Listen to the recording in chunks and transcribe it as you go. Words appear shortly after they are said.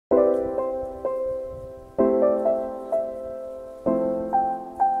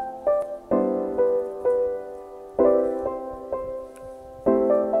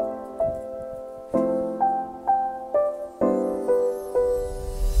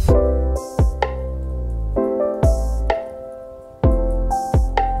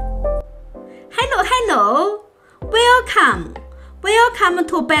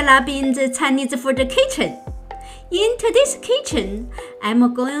Bella be in the Chinese food kitchen. In today's kitchen,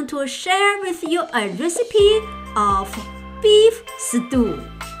 I'm going to share with you a recipe of beef stew.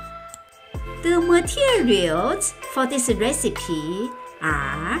 The materials for this recipe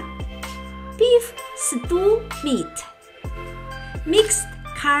are beef stew meat, mixed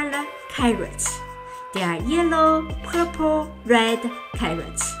color carrots. They are yellow, purple, red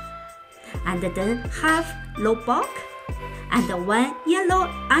carrots. And then half LoBok, and 1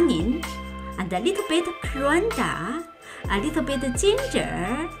 yellow onion, and a little bit coriander, a little bit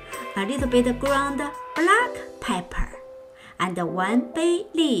ginger, a little bit ground black pepper, and 1 bay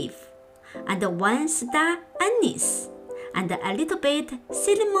leaf, and 1 star anise, and a little bit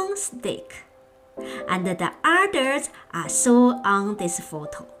cinnamon stick. And the others are shown on this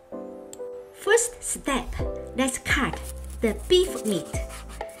photo. First step, let's cut the beef meat.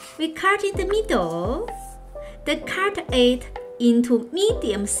 We cut in the middle, then cut it into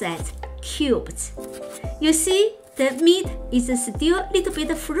medium-sized cubes. You see, the meat is still a little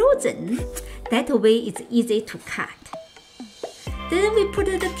bit frozen. That way it's easy to cut. Then we put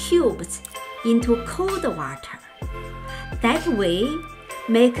the cubes into cold water. That way,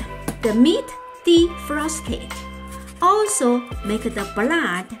 make the meat defrosted. Also, make the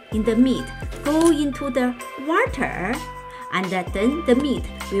blood in the meat go into the water, and then the meat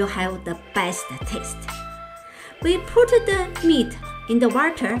will have the best taste. We put the meat in the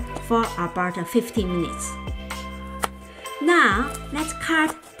water for about 15 minutes. Now, let's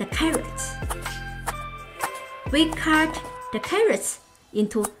cut the carrots. We cut the carrots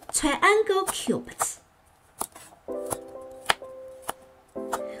into triangle cubes.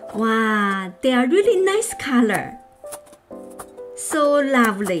 Wow, they are really nice color. So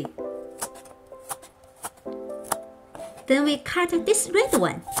lovely. Then we cut this red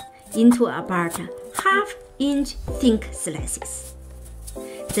one into about half-inch thick slices.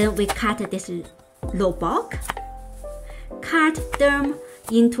 Then we cut this LoBok, cut them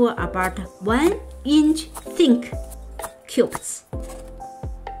into about 1-inch thick cubes.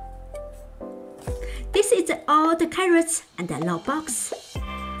 This is all the carrots and the LoBoks.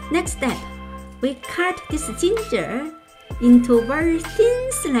 Next step, we cut this ginger into very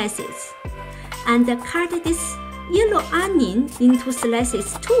thin slices, and cut this yellow onion into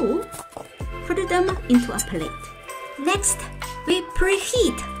slices too. Put them into a plate. Next, we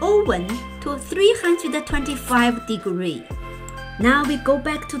preheat oven to 325 degrees. Now we go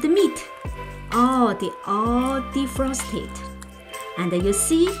back to the meat. Oh, they all defrosted. And you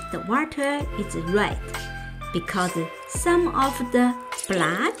see the water is red because some of the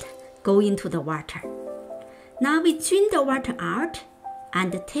blood go into the water. Now we drain the water out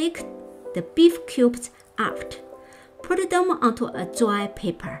and take the beef cubes out. Put them onto a dry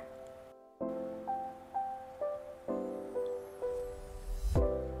paper.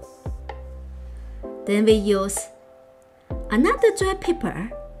 Then we use another dry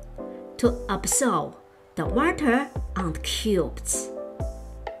paper to absorb the water on the cubes.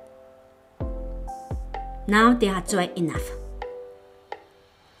 Now they are dry enough.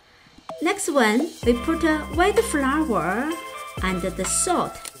 Next one, we put white flour and the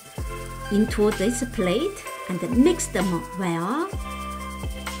salt into this plate and mix them well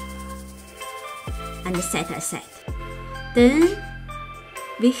and set aside. Then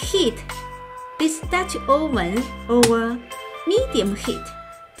we heat this Dutch oven over medium heat.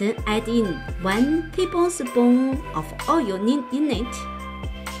 Then add in 1 tablespoon of oil in it,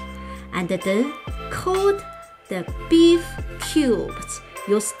 and then coat the beef cubes.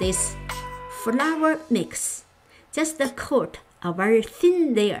 Use this flour mix. Just coat a very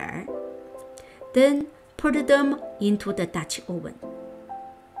thin layer. Then put them into the Dutch oven.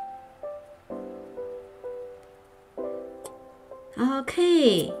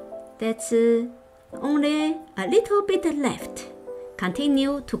 Okay, that's only a little bit left.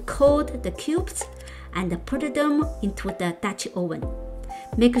 Continue to coat the cubes and put them into the Dutch oven.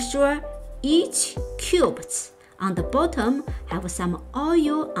 Make sure each cube on the bottom have some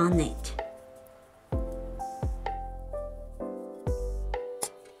oil on it.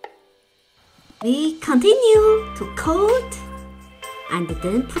 We continue to coat and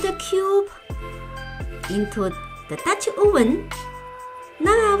then put the cube into the Dutch oven.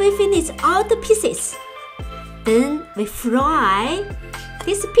 Now we finish all the pieces. Then we fry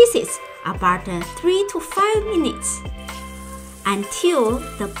these pieces about 3 to 5 minutes until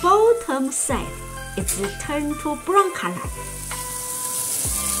the bottom side is turned to brown color.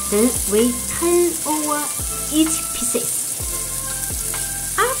 Then we turn over each pieces.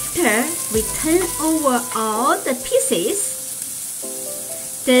 After we turn over all the pieces,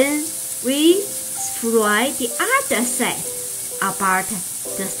 then we fry the other side about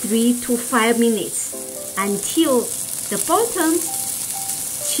the 3 to 5 minutes until the bottom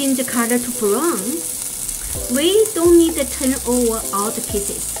change color to brown. We don't need to turn over all the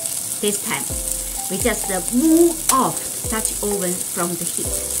pieces this time. We just move off the Dutch oven from the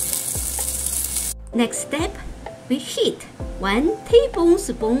heat. Next step, we heat 1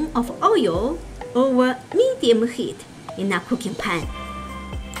 tablespoon of oil over medium heat in a cooking pan.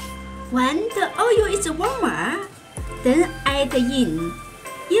 When the oil is warmer, then add in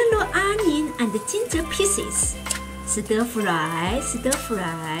yellow onion and ginger pieces. Stir fry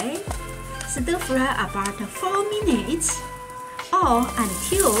about 4 minutes or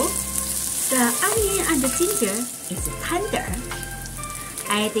until the onion and the ginger is tender.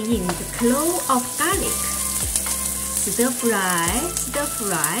 Add in the clove of garlic. Stir fry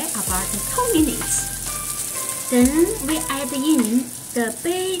about 2 minutes. Then we add in the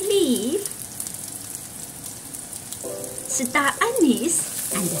bay leaf, star anise,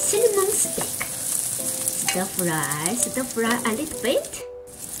 and the cinnamon stick. Stir fry a little bit.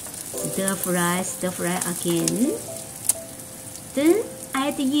 Stir fry again. Then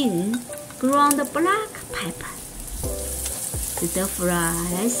add in ground black pepper. Stir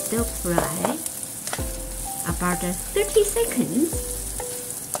fry about 30 seconds.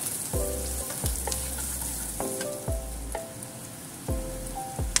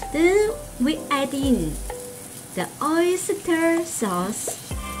 Then we add in the oyster sauce.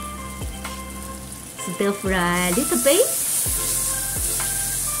 Stir fry a little bit.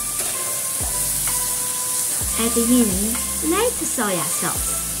 Add in light soya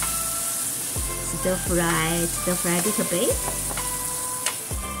sauce. Stir fry a little bit.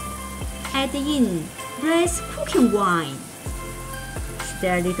 Add in rice cooking wine.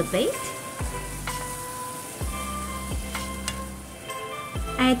 Stir a little bit.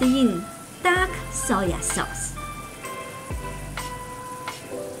 Add in dark soya sauce.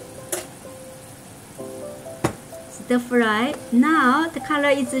 Stir fry. Now the color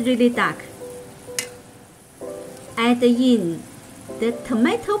is really dark. Add in the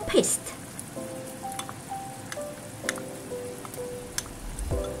tomato paste.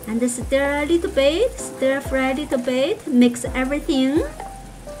 And stir a little bit, stir fry a little bit, mix everything.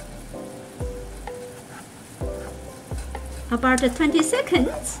 About 20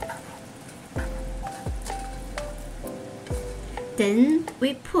 seconds. Then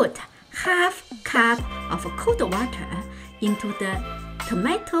we put half cup of cold water into the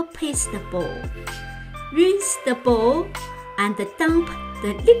tomato paste bowl. Rinse the bowl and dump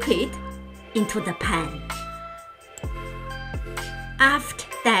the liquid into the pan. After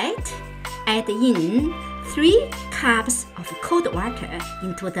that, add in 3 cups of cold water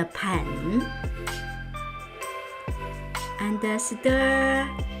into the pan and stir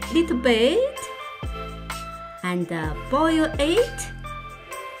a little bit and boil it.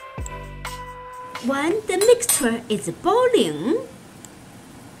 When the mixture is boiling,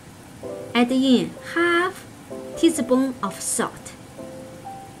 add in half teaspoon of salt.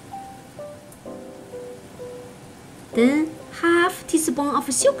 Then half teaspoon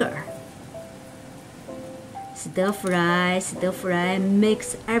of sugar. Stir fry,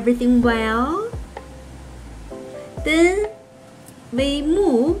 mix everything well. Then we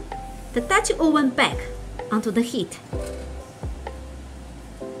move the Dutch oven back onto the heat.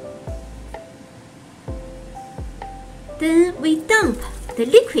 Then we dump the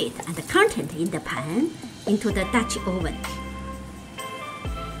liquid and the content in the pan into the Dutch oven.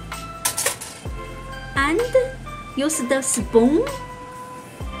 And use the spoon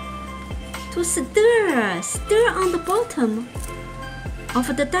to stir on the bottom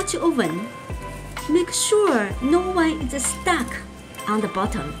of the Dutch oven. Make sure no one is stuck on the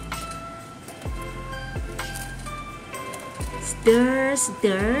bottom. Stir.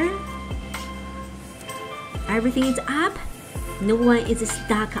 Everything is up. No one is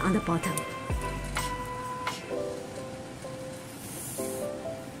stuck on the bottom.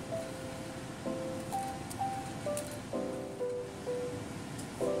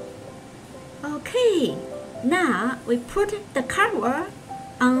 Okay, now we put the cover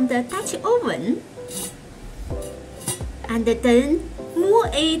on the Dutch oven and then move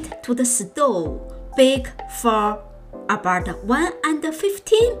it to the stove. Bake for about 1 and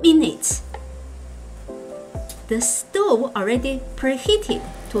 15 minutes. The stove already preheated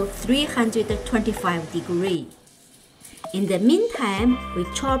to 325 degrees. In the meantime, we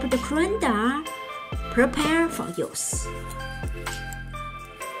chop the coriander. Prepare for use.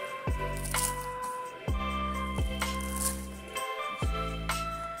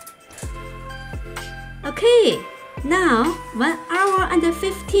 Okay, now 1 hour and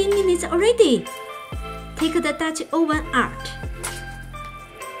 15 minutes already. Take the Dutch oven out.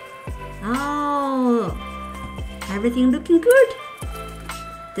 Oh, everything looking good.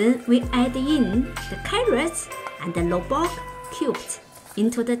 Then we add in the carrots and the LoBok cubes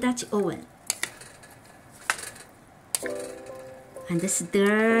into the Dutch oven. And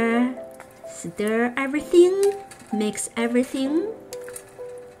stir everything, mix everything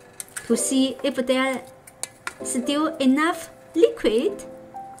to see if there is still enough liquid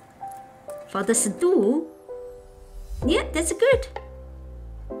for the stew. Yeah, that's good.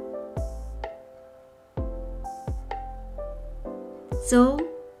 So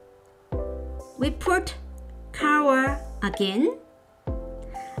we put cover again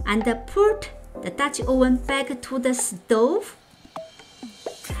and put the Dutch oven back to the stove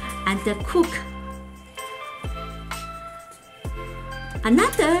and cook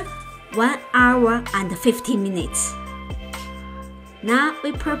another 1 hour and 15 minutes. Now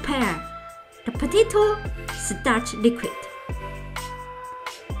we prepare the potato starch liquid.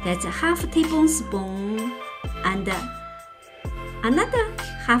 That's a half tablespoon and another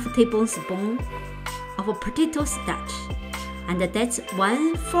half tablespoon of potato starch, and that's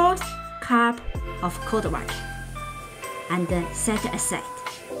 1/4 cup of cold water, and set aside.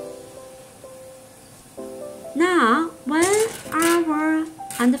 Now 1 hour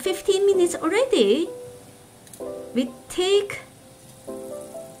and 15 minutes already. We take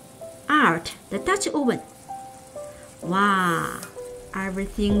out the Dutch oven. Wow,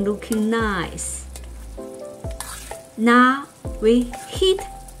 everything looking nice. Now we heat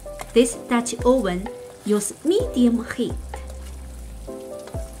this Dutch oven, use medium heat.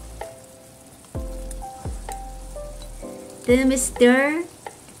 Then we stir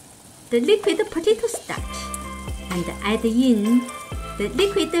the liquid potato starch and add in the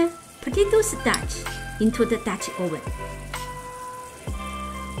liquid potato starch into the Dutch oven.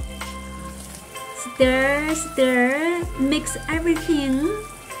 Stir, mix everything.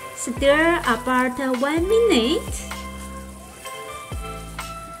 Stir about 1 minute.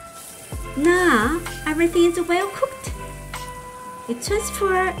 Now everything is well cooked. We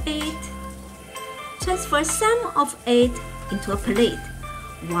transfer some of it into a plate.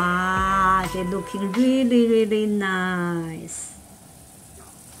 Wow, they're looking really nice.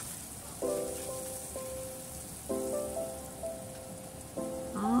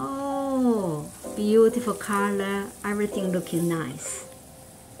 Oh, beautiful color, everything looking nice.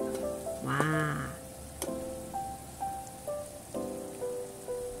 Wow.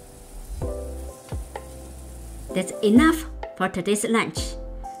 That's enough for today's lunch.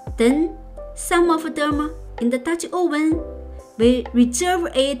 Then some of them in the Dutch oven, we reserve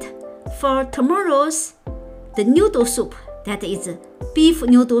it for tomorrow's the noodle soup. That is beef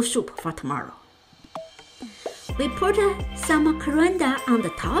noodle soup for tomorrow. We put some coriander on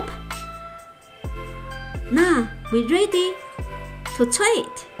the top. Now we're ready to try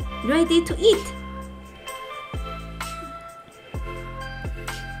it, ready to eat.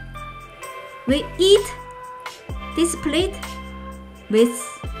 We eat this plate with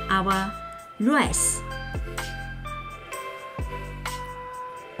our rice.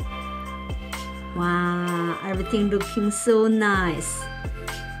 Wow, everything looking so nice.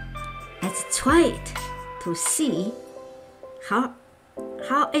 Let's try it to see how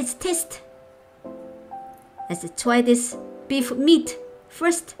it tastes. Let's try this beef meat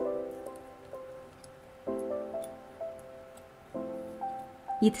first.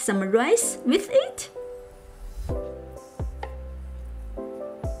 Eat some rice with it.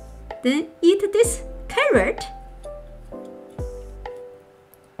 Then eat this carrot.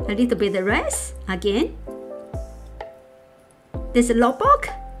 A little bit of rice again. This LoBok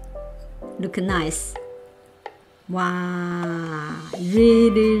look nice. Wow,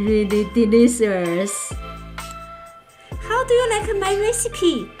 really delicious. How do you like my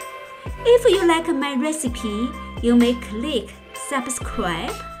recipe? If you like my recipe, you may click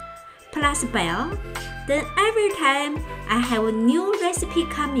subscribe plus bell. Then every time I have a new recipe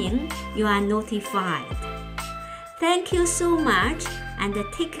coming, you are notified. Thank you so much and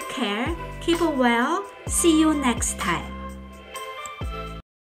take care. Keep well. See you next time.